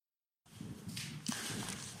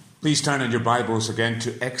Please turn in your Bibles again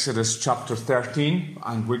to Exodus chapter 13,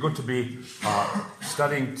 and we're going to be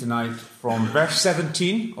studying tonight from verse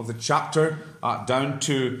 17 of the chapter down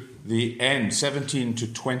to the end, 17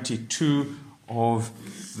 to 22 of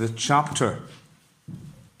the chapter.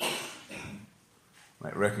 You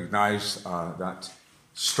might recognize that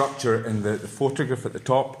structure in the photograph at the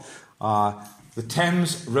top, the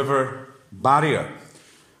Thames River Barrier.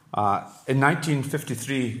 In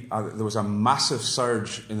 1953, there was a massive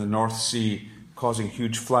surge in the North Sea causing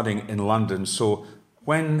huge flooding in London. So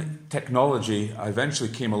when technology eventually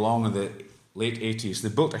came along in the late 80s, they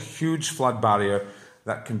built a huge flood barrier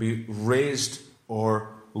that can be raised or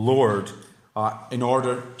lowered in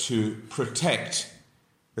order to protect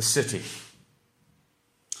the city.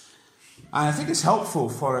 And I think it's helpful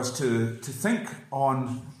for us to think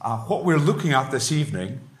on what we're looking at this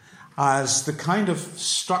evening as the kind of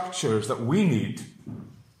structures that we need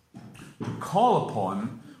to call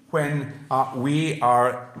upon when we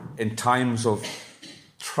are in times of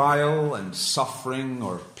trial and suffering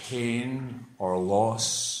or pain or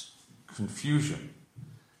loss, confusion.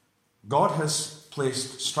 God has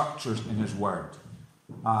placed structures in His Word,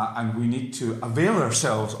 and we need to avail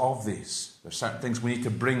ourselves of these. There are certain things we need to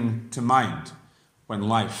bring to mind when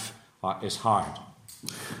life is hard.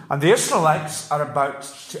 And the Israelites are about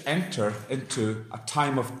to enter into a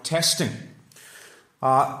time of testing.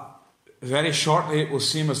 Very shortly it will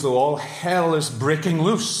seem as though all hell is breaking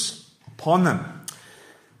loose upon them.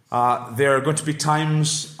 There are going to be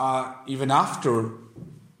times, even after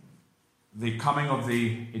the coming of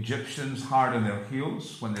the Egyptians hard on their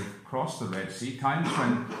heels, when they cross the Red Sea, times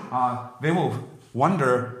when they will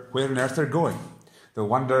wonder where on earth they're going. They'll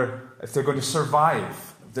wonder if they're going to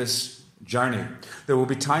survive this journey. There will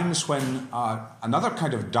be times when another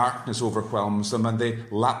kind of darkness overwhelms them and they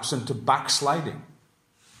lapse into backsliding.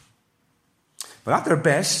 But at their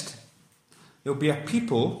best, they'll be a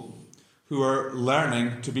people who are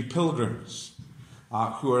learning to be pilgrims,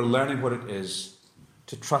 who are learning what it is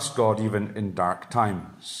to trust God even in dark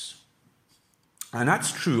times. And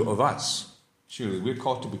that's true of us. Surely we're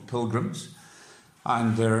called to be pilgrims,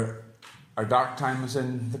 and there are dark times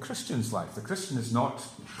in the Christian's life. The Christian is not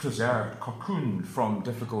preserved, cocooned from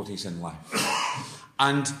difficulties in life.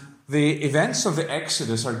 And the events of the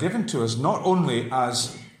Exodus are given to us not only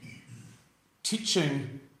as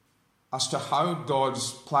teaching as to how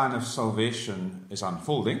God's plan of salvation is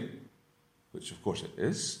unfolding, which of course it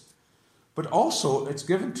is, but also it's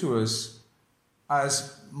given to us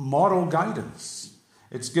as moral guidance.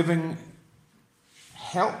 It's giving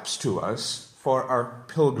helps to us for our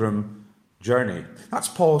pilgrim journey. That's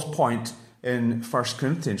Paul's point in 1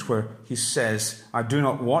 Corinthians, where he says, I do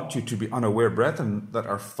not want you to be unaware, brethren, that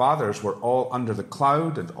our fathers were all under the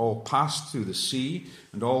cloud and all passed through the sea,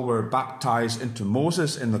 and all were baptized into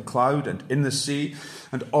Moses in the cloud and in the sea,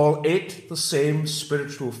 and all ate the same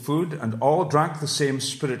spiritual food, and all drank the same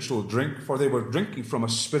spiritual drink, for they were drinking from a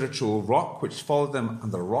spiritual rock which followed them,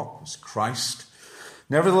 and the rock was Christ.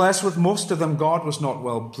 Nevertheless, with most of them God was not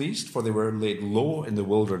well pleased, for they were laid low in the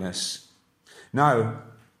wilderness. Now,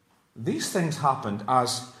 these things happened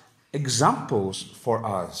as examples for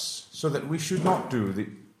us, so that we should not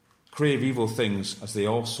crave evil things as they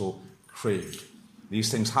also craved. These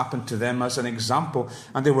things happened to them as an example,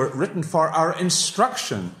 and they were written for our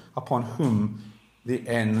instruction, upon whom the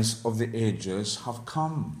ends of the ages have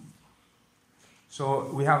come. So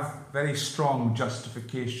we have very strong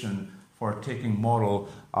justification for taking moral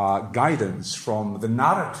guidance from the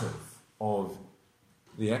narrative of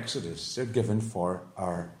the Exodus. They're given for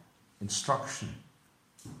our instruction.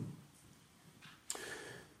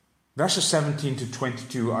 Verses 17 to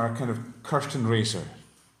 22 are a kind of curtain raiser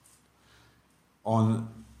on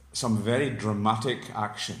some very dramatic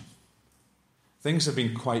action. Things have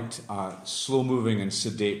been quite slow-moving and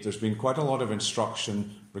sedate. There's been quite a lot of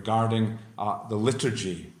instruction regarding the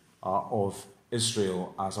liturgy of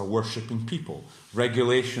Israel as a worshipping people,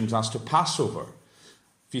 regulations as to Passover,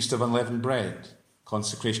 Feast of Unleavened Bread,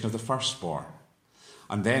 consecration of the firstborn.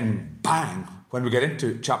 And then, bang, when we get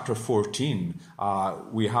into chapter 14,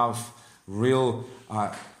 we have real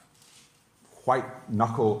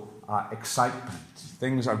white-knuckle excitement.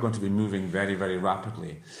 Things are going to be moving very, very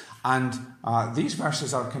rapidly. And these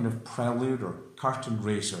verses are kind of prelude or curtain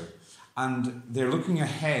raiser. And they're looking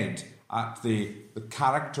ahead at the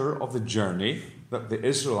character of the journey that the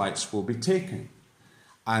Israelites will be taking.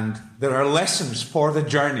 And there are lessons for the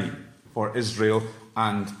journey for Israel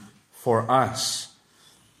and for us.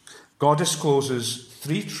 God discloses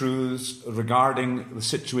three truths regarding the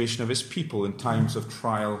situation of his people in times of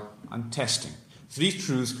trial and testing. Three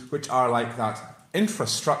truths which are like that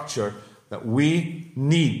infrastructure that we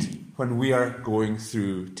need when we are going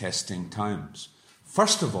through testing times.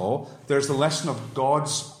 First of all, there's the lesson of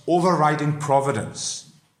God's overriding providence.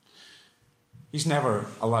 He's never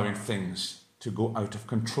allowing things to go out of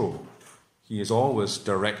control. He is always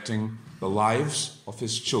directing the lives of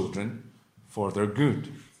his children for their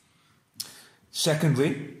good.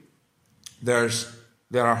 Secondly, there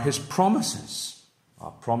are his promises,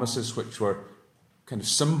 promises which were kind of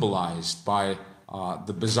symbolized by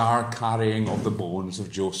the bizarre carrying of the bones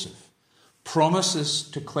of Joseph. Promises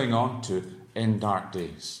to cling on to in dark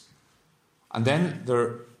days. And then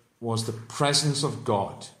there was the presence of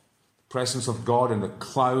God in the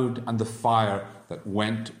cloud and the fire that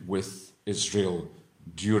went with Israel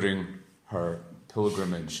during her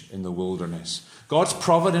pilgrimage in the wilderness. God's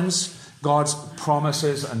providence, God's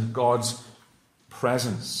promises, and God's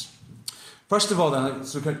presence. First of all, then,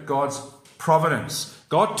 let's look at God's providence.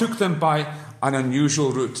 God took them by an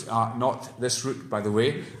unusual route. Not this route, by the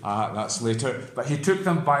way, that's later. But he took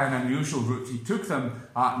them by an unusual route. He took them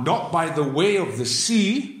not by the way of the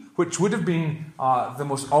sea, which would have been the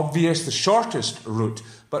most obvious, the shortest route,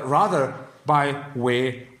 but rather by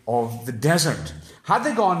way of the desert. Had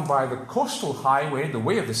they gone by the coastal highway, the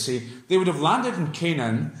way of the sea, they would have landed in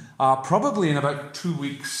Canaan probably in about 2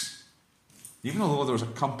 weeks. Even although there was a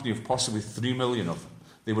company of possibly 3 million of them,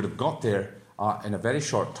 they would have got there in a very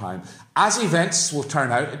short time. As events will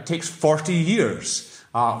turn out, it takes 40 years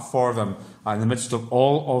for them in the midst of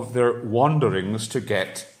all of their wanderings to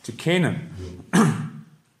get to Canaan.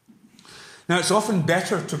 Now, it's often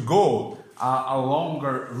better to go a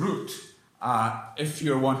longer route if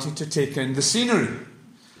you're wanting to take in the scenery.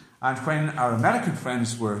 And when our American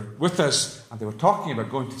friends were with us and they were talking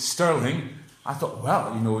about going to Stirling, I thought,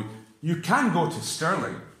 well, you can go to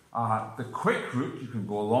Stirling. The quick route, you can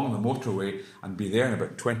go along the motorway and be there in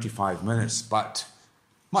about 25 minutes, but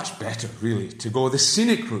much better, really, to go the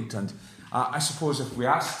scenic route. And I suppose if we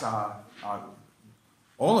asked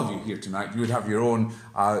all of you here tonight, you would have your own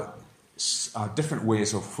different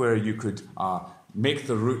ways of where you could make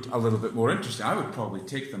the route a little bit more interesting. I would probably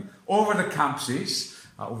take them over the Campsies,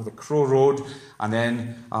 over the Crow Road, and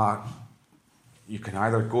then you can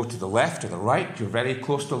either go to the left or the right. You're very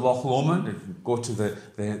close to Loch Lomond. You can go to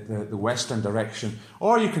the western direction.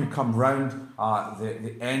 Or you can come round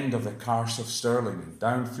the end of the Carse of Stirling and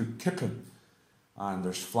down through Kippen. And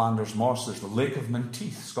there's Flanders Moss. There's the Lake of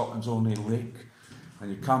Menteith, Scotland's only lake. And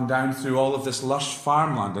you come down through all of this lush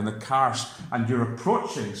farmland in the Carse, and you're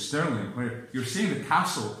approaching Stirling, where you're seeing the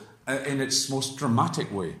castle in its most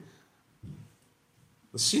dramatic way.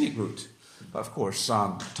 The scenic route. But of course,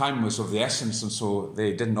 time was of the essence, and so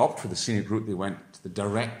they didn't opt for the scenic route. They went to the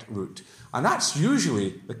direct route. And that's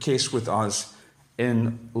usually the case with us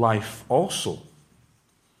in life also.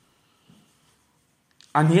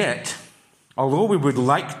 And yet, although we would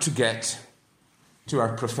like to get to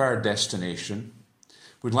our preferred destination,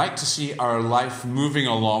 we'd like to see our life moving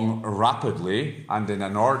along rapidly and in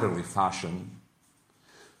an orderly fashion,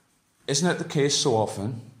 isn't it the case so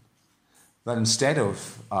often that instead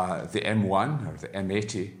of the M1 or the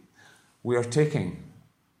M80, we are taking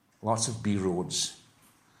lots of B roads,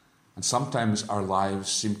 and sometimes our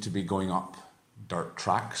lives seem to be going up dirt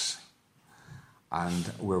tracks,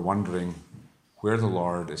 and we're wondering where the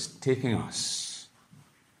Lord is taking us.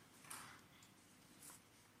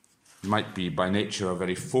 You might be by nature a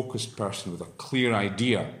very focused person with a clear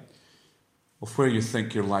idea of where you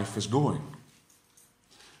think your life is going,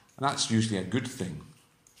 and that's usually a good thing.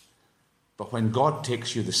 But when God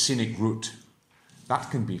takes you the scenic route, that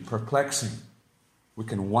can be perplexing. We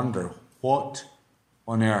can wonder, what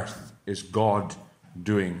on earth is God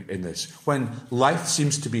doing in this? When life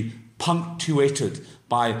seems to be punctuated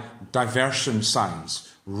by diversion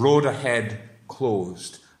signs, road ahead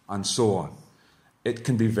closed, and so on, it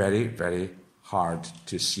can be very, very hard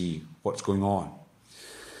to see what's going on.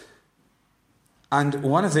 And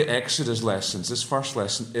one of the Exodus lessons, this first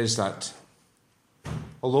lesson, is that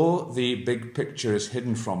although the big picture is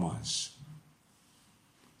hidden from us,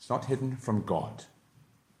 it's not hidden from God.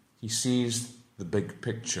 He sees the big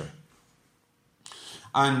picture.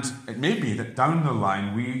 And it may be that down the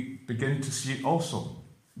line we begin to see it also.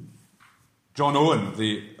 John Owen,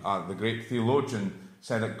 the great theologian,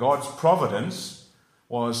 said that God's providence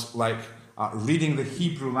was like reading the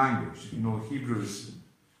Hebrew language. Hebrew is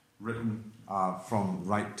written from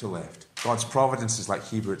right to left. God's providence is like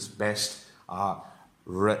Hebrew. It's best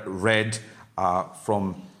read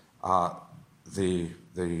from the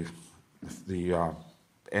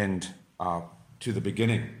end to the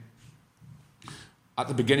beginning. At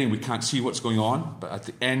the beginning, we can't see what's going on, but at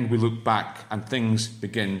the end, we look back and things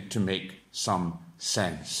begin to make some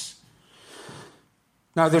sense.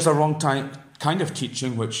 Now, there's a wrong kind of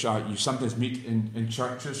teaching which you sometimes meet in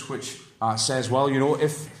churches, which says, well,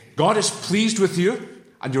 if God is pleased with you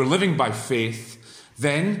and you're living by faith,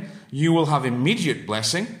 then you will have immediate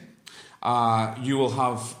blessing. You will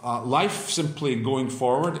have life simply going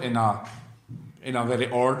forward in a very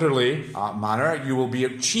orderly manner. You will be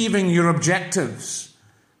achieving your objectives.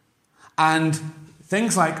 And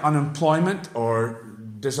things like unemployment or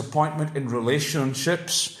disappointment in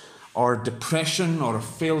relationships or depression or a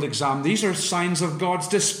failed exam, these are signs of God's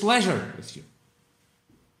displeasure with you.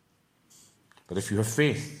 But if you have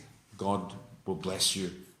faith, God will bless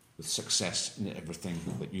you with success in everything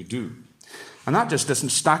that you do. And that just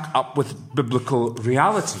doesn't stack up with biblical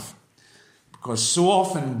reality. Because so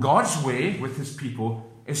often God's way with his people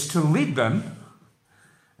is to lead them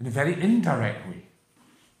in a very indirect way.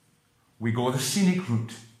 We go the scenic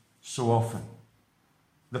route so often,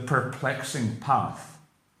 the perplexing path.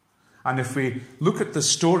 And if we look at the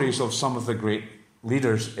stories of some of the great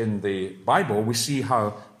leaders in the Bible, we see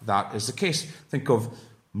how that is the case. Think of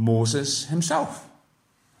Moses himself.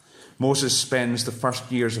 Moses spends the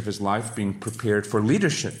first years of his life being prepared for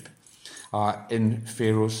leadership in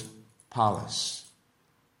Pharaoh's palace.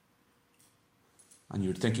 And you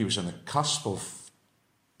would think he was on the cusp of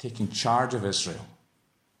taking charge of Israel.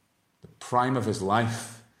 The prime of his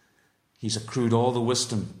life. He's accrued all the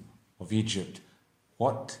wisdom of Egypt.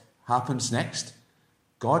 What happens next?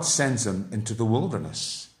 God sends him into the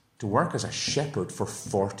wilderness to work as a shepherd for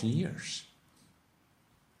 40 years.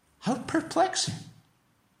 How perplexing.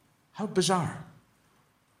 How bizarre.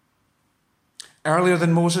 Earlier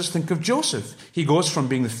than Moses, think of Joseph. He goes from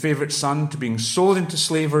being the favorite son to being sold into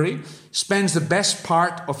slavery, spends the best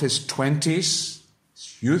part of his 20s,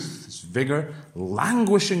 his youth, his vigor,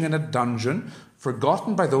 languishing in a dungeon,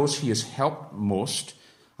 forgotten by those he has helped most,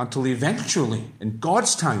 until eventually, in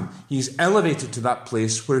God's time, he is elevated to that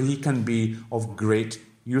place where he can be of great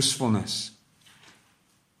usefulness.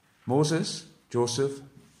 Moses, Joseph,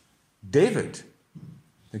 David.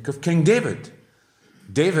 Think of King David.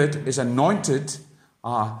 David is anointed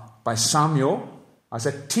by Samuel as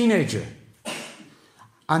a teenager.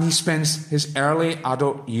 And he spends his early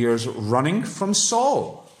adult years running from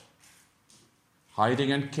Saul, hiding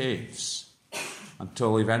in caves,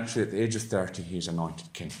 until eventually at the age of 30 he is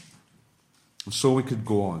anointed king. And so we could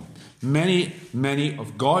go on. Many, many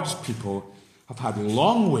of God's people have had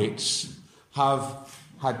long waits, have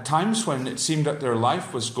had times when it seemed that their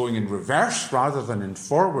life was going in reverse rather than in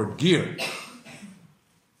forward gear.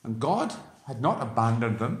 And God had not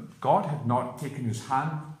abandoned them. God had not taken his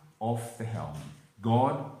hand off the helm.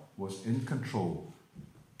 God was in control.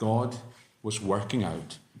 God was working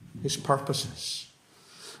out his purposes.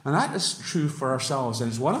 And that is true for ourselves. And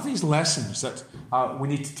it's one of these lessons that we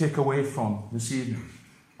need to take away from this evening.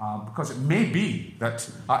 Because it may be that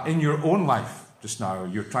in your own life just now,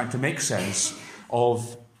 you're trying to make sense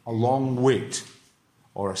of a long wait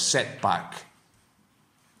or a setback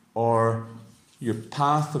or your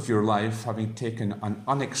path of your life having taken an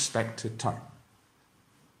unexpected turn.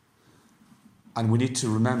 And we need to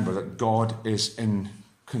remember that God is in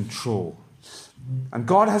control. And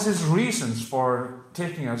God has his reasons for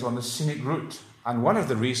taking us on the scenic route. And one of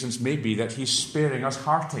the reasons may be that he's sparing us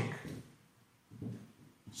heartache.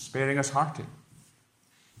 Sparing us heartache.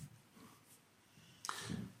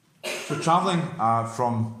 So travelling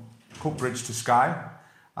from Coatbridge to Skye,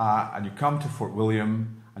 and you come to Fort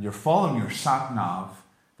William, and you're following your sat-nav,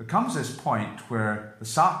 there comes this point where the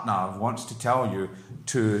sat-nav wants to tell you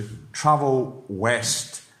to travel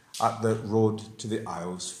west at the road to the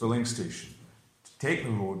Isles filling station, to take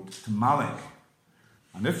the road to Malek.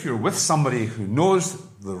 And if you're with somebody who knows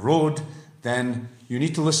the road, then you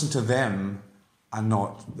need to listen to them and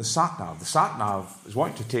not the sat-nav. The sat-nav is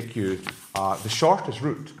wanting to take you the shortest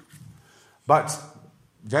route. But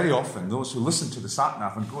very often, those who listen to the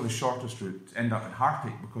sat-nav and go the shortest route end up in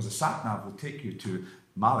heartache because the sat-nav will take you to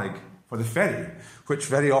Malek for the ferry, which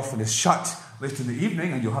very often is shut late in the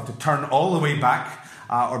evening, and you'll have to turn all the way back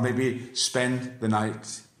or maybe spend the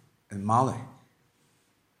night in Malek.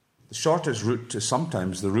 The shortest route is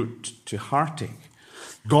sometimes the route to heartache.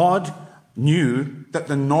 God knew that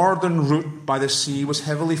the northern route by the sea was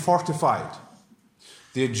heavily fortified.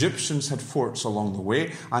 The Egyptians had forts along the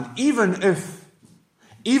way, and even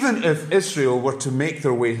if Israel were to make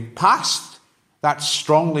their way past that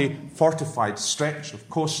strongly fortified stretch of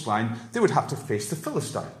coastline, they would have to face the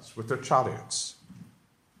Philistines with their chariots.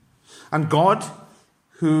 And God,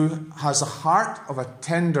 who has a heart of a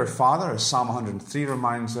tender father, as Psalm 103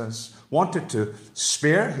 reminds us, wanted to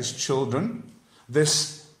spare his children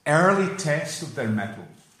this early test of their mettle.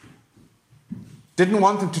 didn't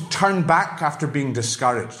want them to turn back after being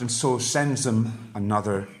discouraged, and so sends them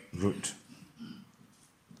another route.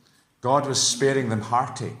 God was sparing them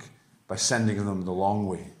heartache by sending them the long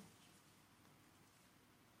way.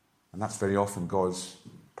 And that's very often God's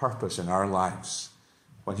purpose in our lives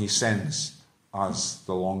when he sends us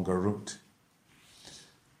the longer route.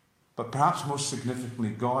 But perhaps most significantly,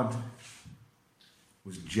 God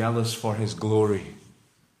was jealous for his glory.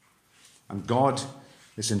 And God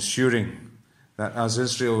is ensuring that as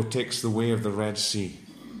Israel takes the way of the Red Sea,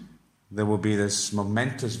 there will be this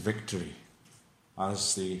momentous victory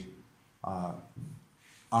as the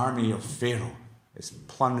army of Pharaoh is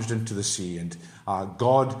plunged into the sea, and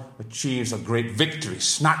God achieves a great victory,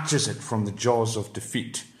 snatches it from the jaws of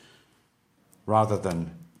defeat, rather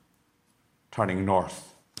than turning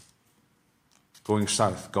north. Going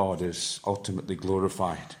south, God is ultimately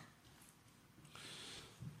glorified.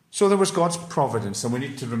 So there was God's providence, and we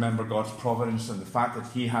need to remember God's providence and the fact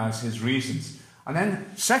that he has his reasons. And then,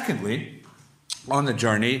 secondly, on the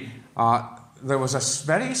journey, there was a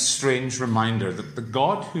very strange reminder that the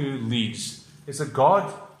God who leads is a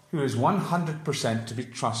God who is 100% to be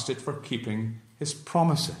trusted for keeping his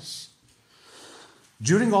promises.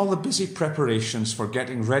 During all the busy preparations for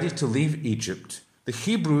getting ready to leave Egypt, the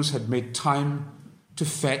Hebrews had made time to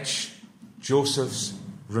fetch Joseph's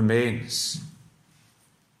remains.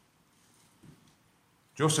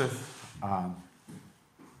 Joseph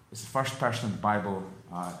is the first person in the Bible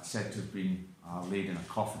said to have been laid in a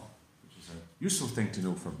coffin, which is a useful thing to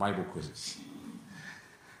know for Bible quizzes.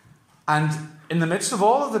 And in the midst of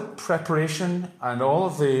all of the preparation and all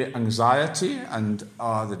of the anxiety and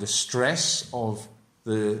the distress of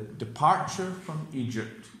the departure from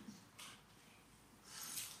Egypt,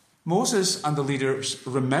 Moses and the leaders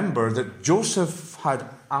remember that Joseph had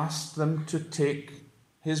asked them to take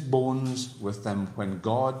his bones with them when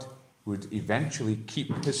God would eventually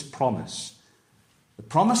keep his promise. The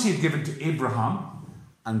promise he had given to Abraham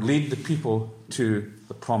and lead the people to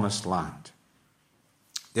the promised land.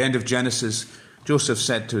 At the end of Genesis, Joseph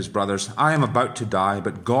said to his brothers, "I am about to die,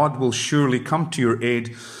 but God will surely come to your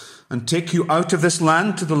aid and take you out of this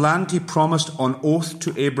land to the land he promised on oath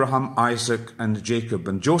to Abraham, Isaac, and Jacob."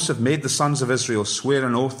 And Joseph made the sons of Israel swear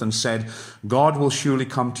an oath and said, "God will surely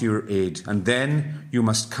come to your aid, and then you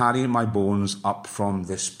must carry my bones up from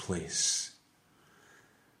this place."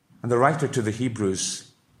 And the writer to the Hebrews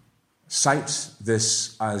cites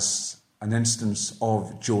this as an instance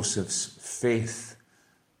of Joseph's faith,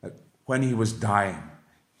 that when he was dying,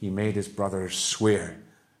 he made his brothers swear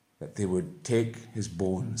that they would take his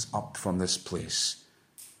bones up from this place,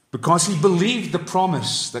 because he believed the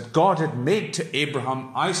promise that God had made to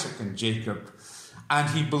Abraham, Isaac, and Jacob, and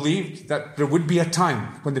he believed that there would be a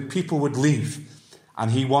time when the people would leave,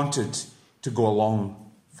 and he wanted to go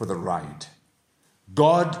along for the ride.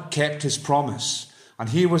 God kept his promise, and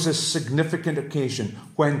here was a significant occasion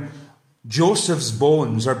when Joseph's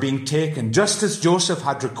bones are being taken, just as Joseph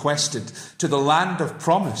had requested, to the land of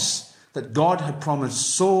promise that God had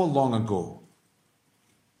promised so long ago.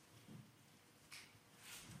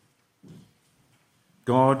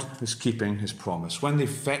 God is keeping his promise. When they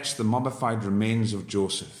fetched the mummified remains of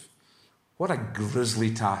Joseph, what a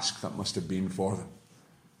grisly task that must have been for them,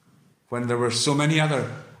 when there were so many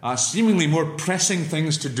other seemingly more pressing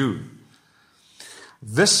things to do.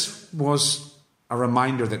 This was a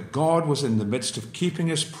reminder that God was in the midst of keeping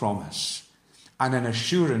his promise, and an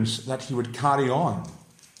assurance that he would carry on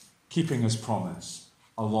keeping his promise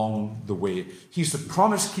along the way. He's the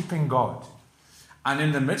promise-keeping God. And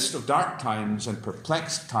in the midst of dark times and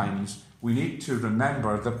perplexed times, we need to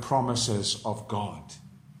remember the promises of God.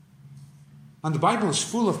 And the Bible is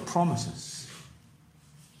full of promises.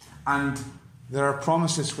 And there are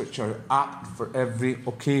promises which are apt for every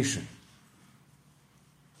occasion.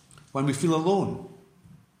 When we feel alone,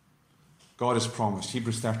 God has promised,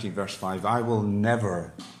 Hebrews 13 verse 5, "I will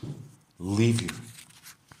never leave you."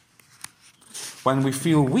 When we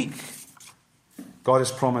feel weak, God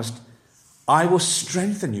has promised, "I will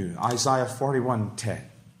strengthen you," Isaiah 41:10.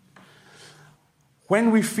 When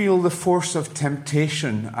we feel the force of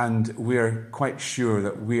temptation and we're quite sure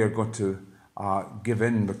that we are going to give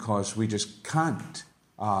in because we just can't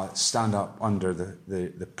stand up under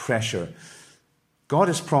the pressure, God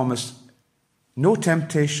has promised, "No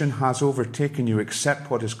temptation has overtaken you except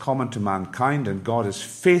what is common to mankind, and God is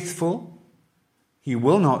faithful. He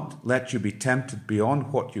will not let you be tempted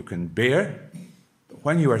beyond what you can bear. But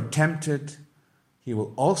when you are tempted, he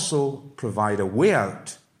will also provide a way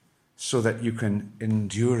out so that you can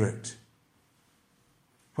endure it."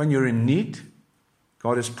 When you're in need,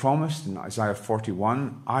 God has promised in Isaiah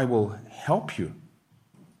 41, "I will help you."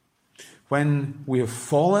 when we have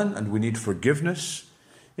fallen and we need forgiveness,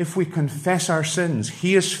 if we confess our sins,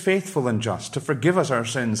 he is faithful and just to forgive us our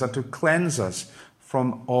sins and to cleanse us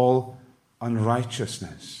from all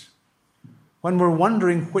unrighteousness. When we're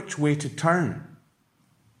wondering which way to turn,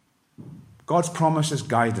 God's promise is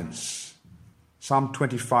guidance. Psalm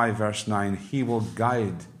 25, verse 9, he will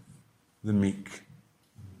guide the meek.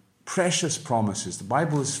 Precious promises. The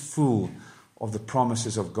Bible is full of the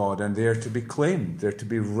promises of God, and they are to be claimed, they're to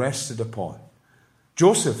be rested upon.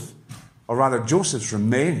 Joseph's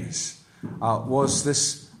remains was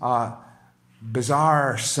this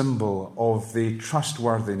bizarre symbol of the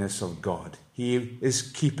trustworthiness of God. He is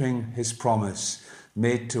keeping his promise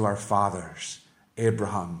made to our fathers,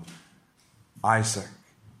 Abraham, Isaac,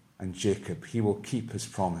 and Jacob. He will keep his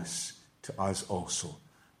promise to us also.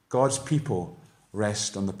 God's people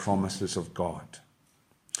rest on the promises of God.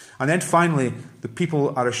 And then finally, the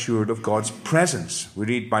people are assured of God's presence. We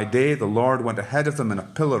read, by day the Lord went ahead of them in a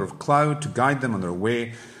pillar of cloud to guide them on their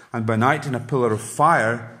way, and by night in a pillar of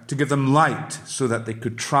fire to give them light so that they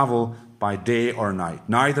could travel by day or night.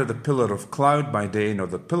 Neither the pillar of cloud by day nor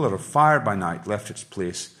the pillar of fire by night left its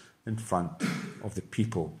place in front of the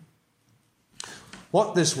people.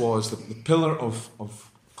 What this was, the pillar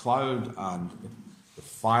of cloud and the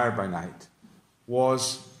fire by night,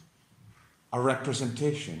 was a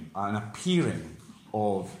representation, an appearing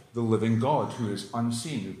of the living God who is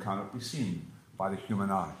unseen, who cannot be seen by the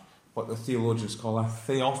human eye. What the theologians call a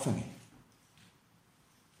theophany.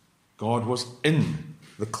 God was in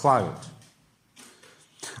the cloud.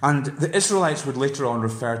 And the Israelites would later on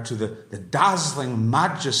refer to the dazzling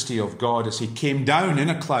majesty of God as he came down in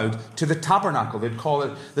a cloud to the tabernacle. They'd call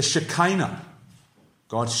it the Shekinah,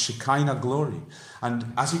 God's Shekinah glory.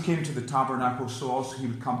 And as he came to the tabernacle, so also he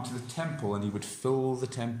would come to the temple and he would fill the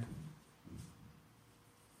temple.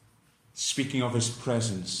 Speaking of his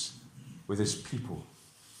presence with his people.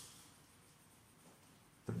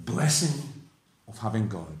 The blessing of having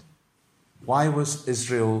God. Why was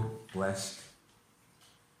Israel blessed?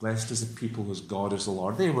 Blessed is the people whose God is the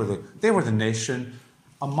Lord. They were the nation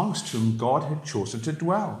amongst whom God had chosen to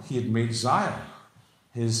dwell. He had made Zion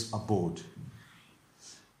his abode.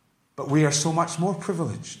 But we are so much more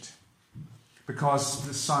privileged because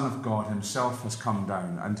the Son of God himself has come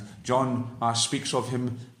down. And John speaks of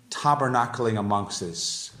him tabernacling amongst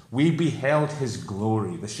us. We beheld his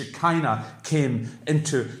glory. The Shekinah came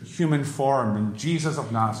into human form in Jesus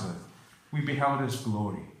of Nazareth. We beheld his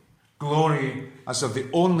glory. Glory as of the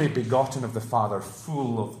only begotten of the Father,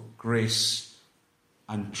 full of grace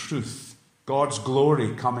and truth. God's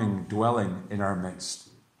glory coming, dwelling in our midst.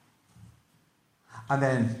 And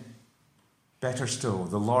then, better still,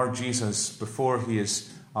 the Lord Jesus, before he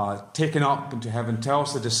is taken up into heaven,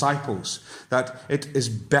 tells the disciples that it is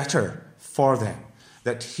better for them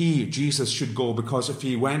that he, Jesus, should go, because if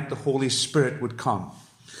he went, the Holy Spirit would come.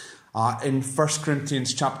 In 1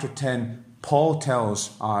 Corinthians chapter 10, Paul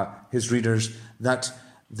tells his readers that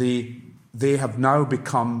they have now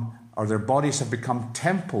become, or their bodies have become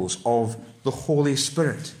temples of the Holy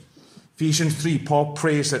Spirit. Ephesians 3, Paul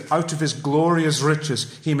prays that out of his glorious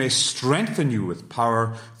riches he may strengthen you with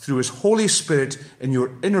power through his Holy Spirit in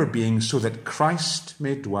your inner being, so that Christ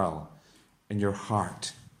may dwell in your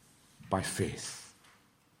heart by faith.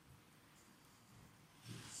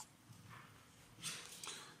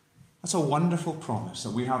 That's a wonderful promise,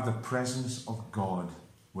 that we have the presence of God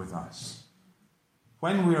with us.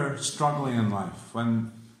 When we're struggling in life,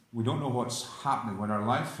 when we don't know what's happening, when our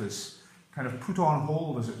life is kind of put on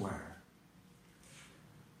hold, as it were,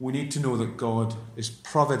 we need to know that God is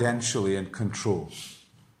providentially in control.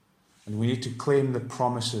 And we need to claim the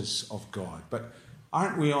promises of God. But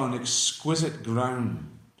aren't we on exquisite ground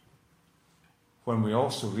when we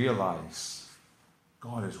also realize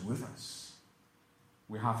God is with us?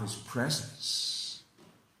 We have his presence.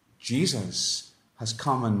 Jesus has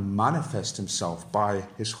come and manifest himself by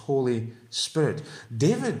his Holy Spirit.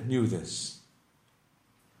 David knew this.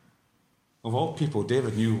 Of all people,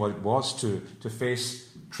 David knew what it was to face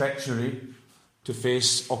treachery, to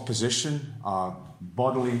face opposition,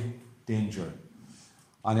 bodily danger.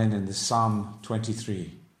 And then in the Psalm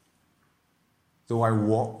 23, though I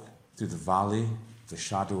walk through the valley of the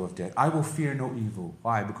shadow of death, I will fear no evil.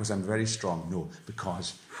 Why? Because I'm very strong? No,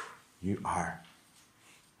 because you are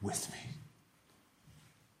with me.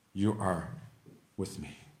 You are with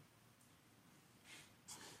me.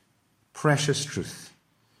 Precious truth.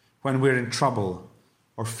 When we're in trouble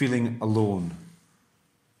or feeling alone,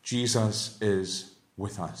 Jesus is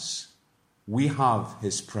with us. We have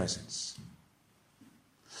his presence.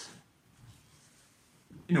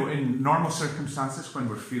 You know, in normal circumstances, when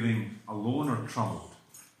we're feeling alone or troubled,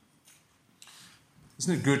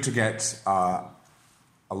 Isn't it good to get a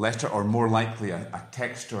letter, or more likely a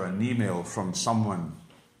text or an email from someone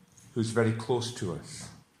who's very close to us,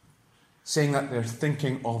 saying that they're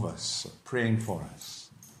thinking of us, praying for us?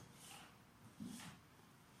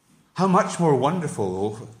 How much more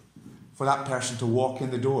wonderful for that person to walk in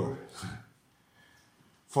the door,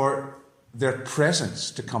 for their presence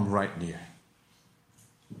to come right near.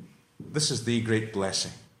 This is the great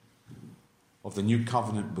blessing of the new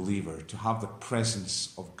covenant believer, to have the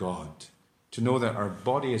presence of God, to know that our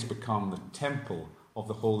body has become the temple of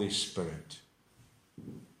the Holy Spirit.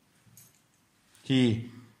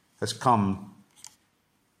 He has come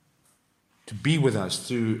to be with us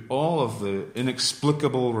through all of the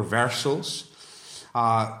inexplicable reversals,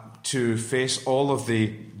 to face all of the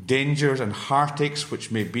dangers and heartaches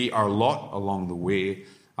which may be our lot along the way,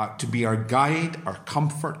 to be our guide, our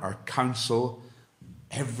comfort, our counsel,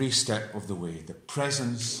 every step of the way. The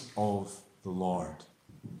presence of the Lord.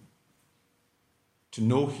 To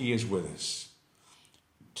know He is with us.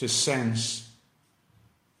 To sense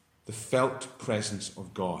the felt presence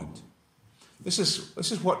of God. This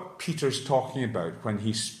is what Peter's talking about when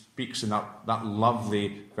he speaks in that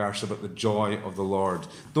lovely verse about the joy of the Lord.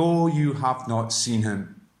 Though you have not seen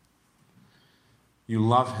Him, you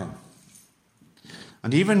love Him.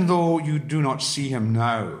 And even though you do not see Him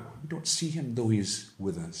now, you don't see Him though He is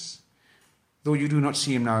with us. Though you do not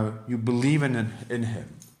see Him now, you believe in Him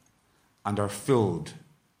and are filled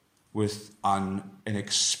with an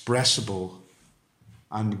inexpressible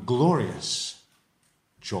and glorious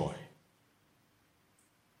joy.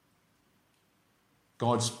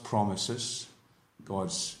 God's promises,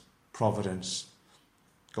 God's providence,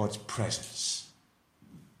 God's presence.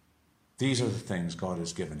 These are the things God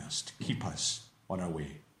has given us to keep us on our way.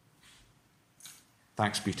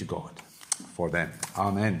 Thanks be to God for them.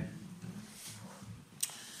 Amen.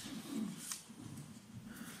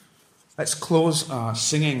 Let's close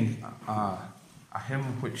singing a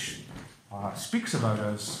hymn which speaks about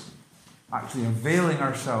us actually availing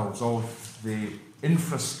ourselves of the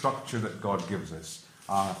infrastructure that God gives us,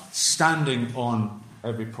 standing on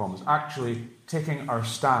every promise, actually taking our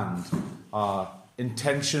stand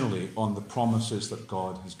intentionally on the promises that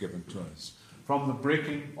God has given to us. From the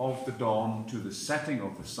breaking of the dawn to the setting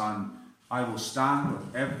of the sun, I will stand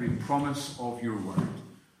with every promise of your word.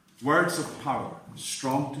 Words of power,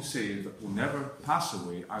 strong to save, that will never pass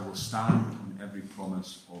away. I will stand on every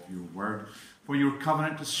promise of your word. For your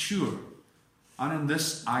covenant is sure, and in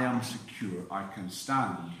this I am secure. I can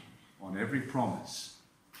stand on every promise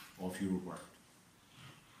of your word.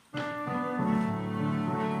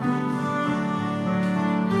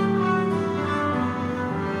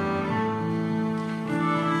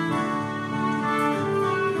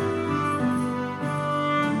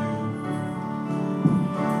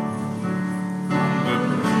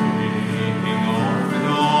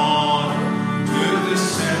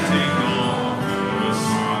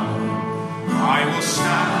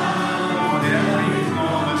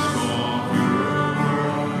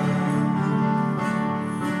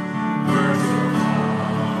 Words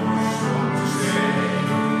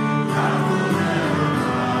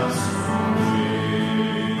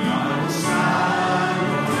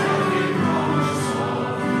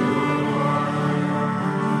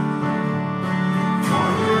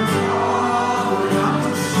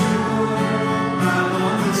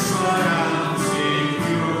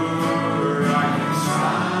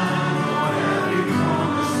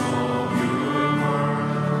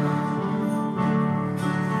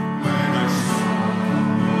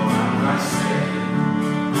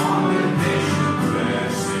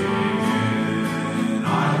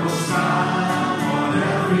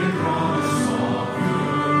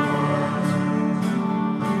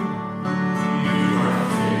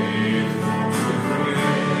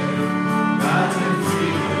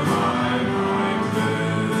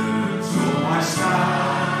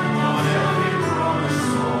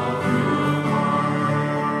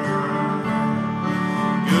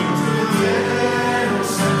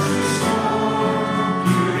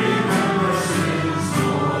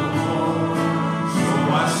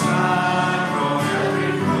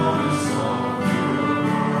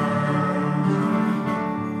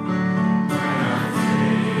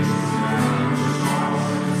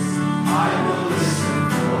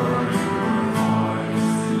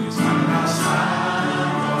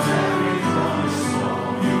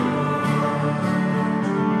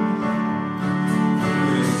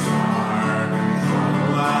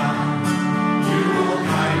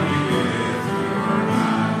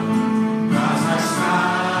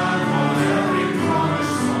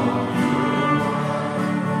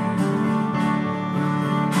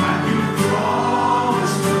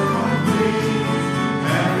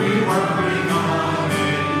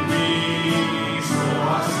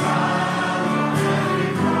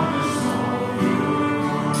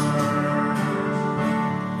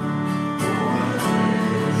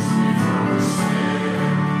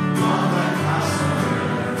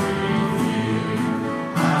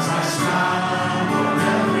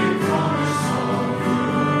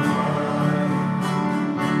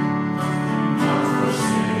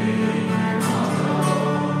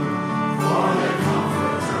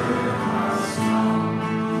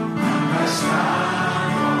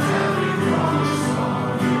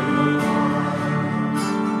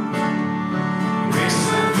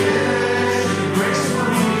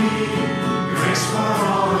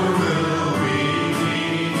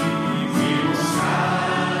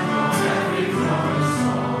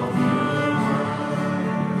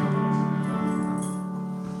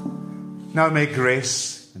Now may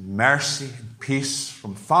grace and mercy and peace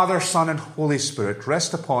from Father, Son, and Holy Spirit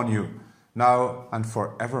rest upon you now and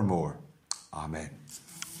forevermore. Amen.